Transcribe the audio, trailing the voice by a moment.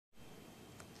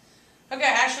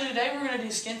actually today we're going to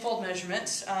do skin fold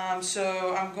measurements.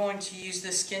 So I'm going to use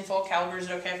this skin fold caliper. Is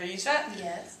it okay if I use that?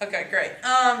 Yes. Okay, great.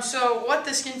 So what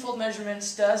the skin fold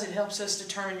measurements does, it helps us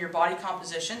determine your body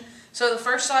composition. So the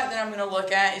first site that I'm going to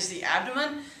look at is the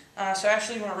abdomen. So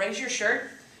actually you want to raise your shirt.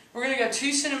 We're going to go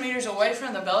 2 centimeters away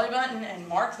from the belly button and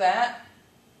mark that.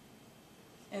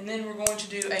 And then we're going to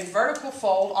do a vertical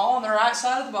fold, all on the right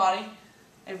side of the body.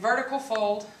 A vertical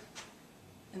fold.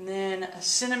 And then a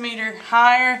centimeter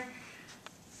higher.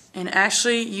 And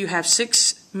actually you have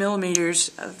 6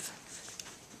 millimeters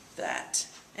of that.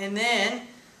 And then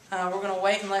we're going to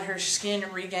wait and let her skin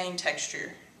regain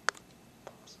texture.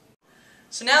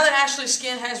 So now that Ashley's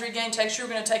skin has regained texture,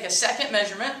 we're going to take a second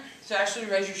measurement. So Ashley,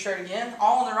 raise your shirt again.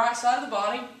 All on the right side of the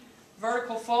body.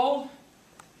 Vertical fold.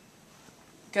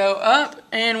 Go up.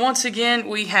 And once again,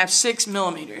 we have 6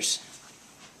 millimeters.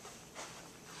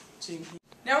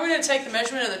 Now we're going to take the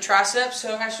measurement of the triceps.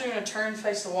 So Ashley, you're going to turn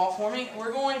face the wall for me.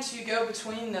 We're going to go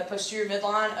between the posterior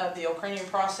midline of the acromion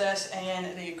process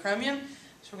and the acromion.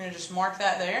 So we're going to just mark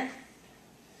that there.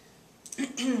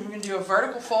 We're going to do a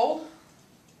vertical fold.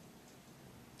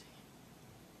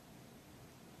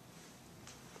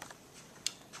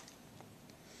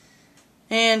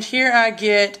 And here I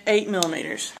get 8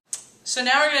 millimeters. So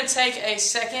now we're going to take a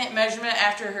second measurement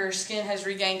after her skin has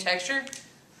regained texture.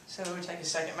 So we take a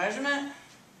second measurement.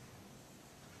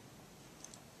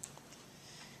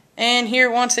 And here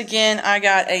once again I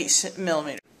got 8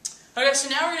 millimeters. Okay, so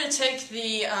now we're going to take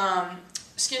the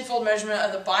skin fold measurement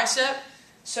of the bicep.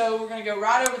 So we're going to go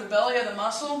right over the belly of the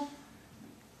muscle.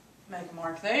 Make a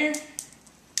mark there.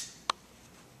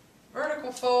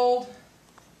 Vertical fold.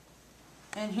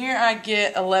 And here I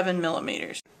get 11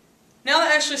 millimeters. Now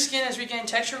that Ashley's skin has regained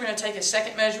texture, we're going to take a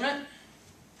second measurement.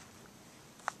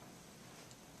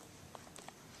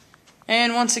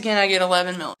 And once again I get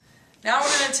 11 millimeters. Now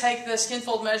we're going to take the skin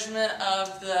fold measurement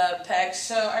of the pecs.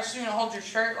 So actually you're going to hold your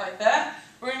shirt like that.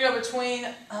 We're going to go between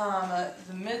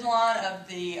the midline of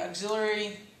the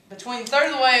auxiliary, between a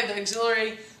third of the way of the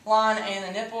auxiliary line and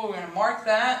the nipple. We're going to mark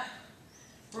that.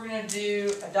 We're going to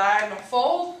do a diagonal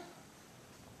fold.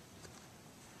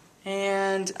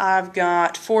 And I've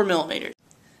got 4 millimeters.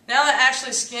 Now that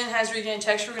Ashley's skin has regained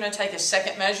texture, we're going to take a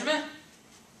second measurement.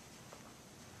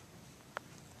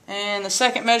 And the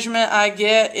second measurement I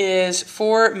get is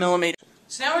 4 millimeters.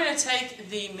 So now we're going to take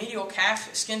the medial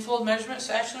calf skin fold measurement.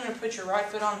 So actually I'm going to put your right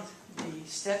foot on the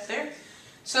step there.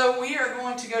 So we are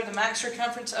going to go to the max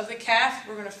circumference of the calf.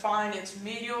 We're going to find its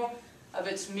medial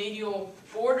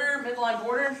border, midline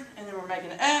border, and then we're making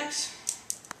an X.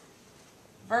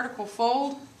 Vertical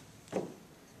fold.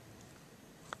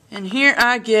 And here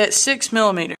I get 6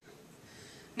 millimeters.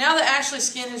 Now that Ashley's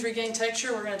skin has regained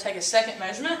texture, we're going to take a second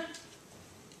measurement.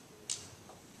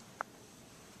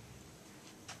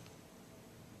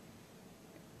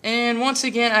 And once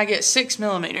again, I get 6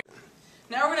 millimeters.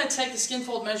 Now we're going to take the skin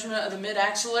fold measurement of the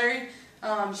mid-axillary.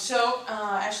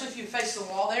 Ashley, if you face the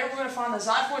wall there, we're going to find the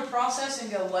xiphoid process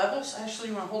and go level. So Ashley,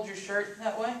 you want to hold your shirt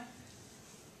that way.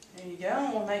 There you go.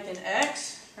 And we'll make an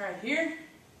X right here.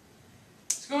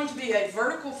 It's going to be a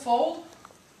vertical fold.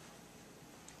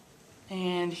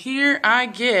 And here I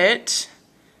get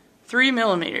 3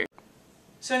 millimeters.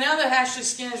 So now that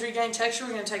Ashley's skin has regained texture,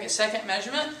 we're going to take a second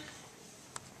measurement.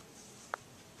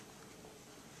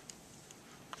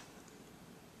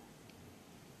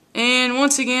 And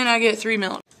once again, I get 3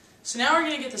 millimeters. So now we're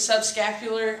going to get the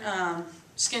subscapular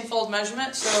skin fold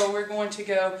measurement. So we're going to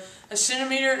go a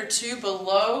centimeter or 2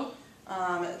 below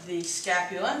the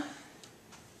scapula,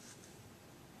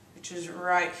 which is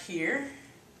right here.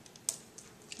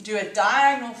 Do a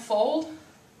diagonal fold.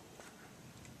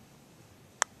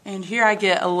 And here I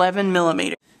get 11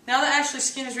 millimeters. Now that Ashley's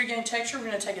skin has regained texture, we're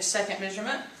going to take a second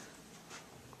measurement.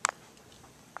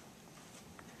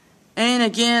 And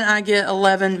again, I get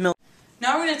 11 millimeters.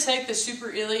 Now we're going to take the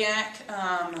superiliac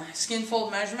skin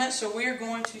fold measurement. So we are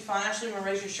going to find, Ashley, I'm going to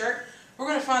raise your shirt. We're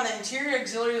going to find the anterior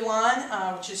axillary line,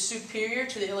 which is superior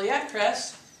to the iliac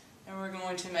crest. And we're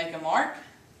going to make a mark.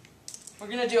 We're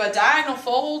going to do a diagonal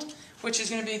fold, which is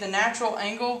going to be the natural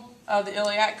angle of the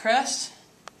iliac crest.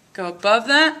 Go above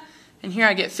that, and here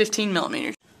I get 15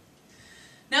 millimeters.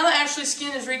 Now that Ashley's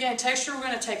skin has regained texture, we're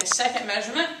going to take a second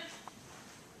measurement.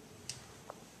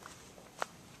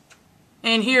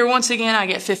 And here, once again, I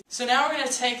get 15. So now we're going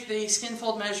to take the skin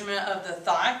fold measurement of the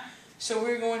thigh. So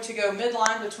we're going to go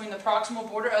midline between the proximal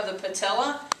border of the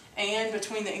patella and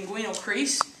between the inguinal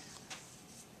crease,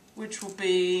 which will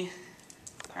be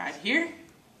right here.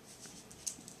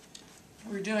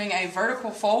 We're doing a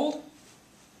vertical fold.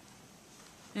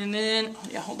 And then,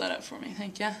 hold that up for me,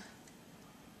 thank you.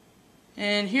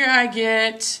 And here I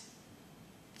get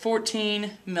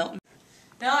 14 millimeters.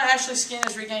 Now that Ashley's skin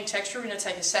is regaining texture, we're going to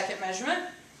take a second measurement.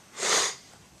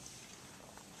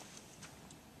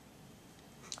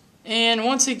 And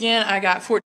once again, I got 14.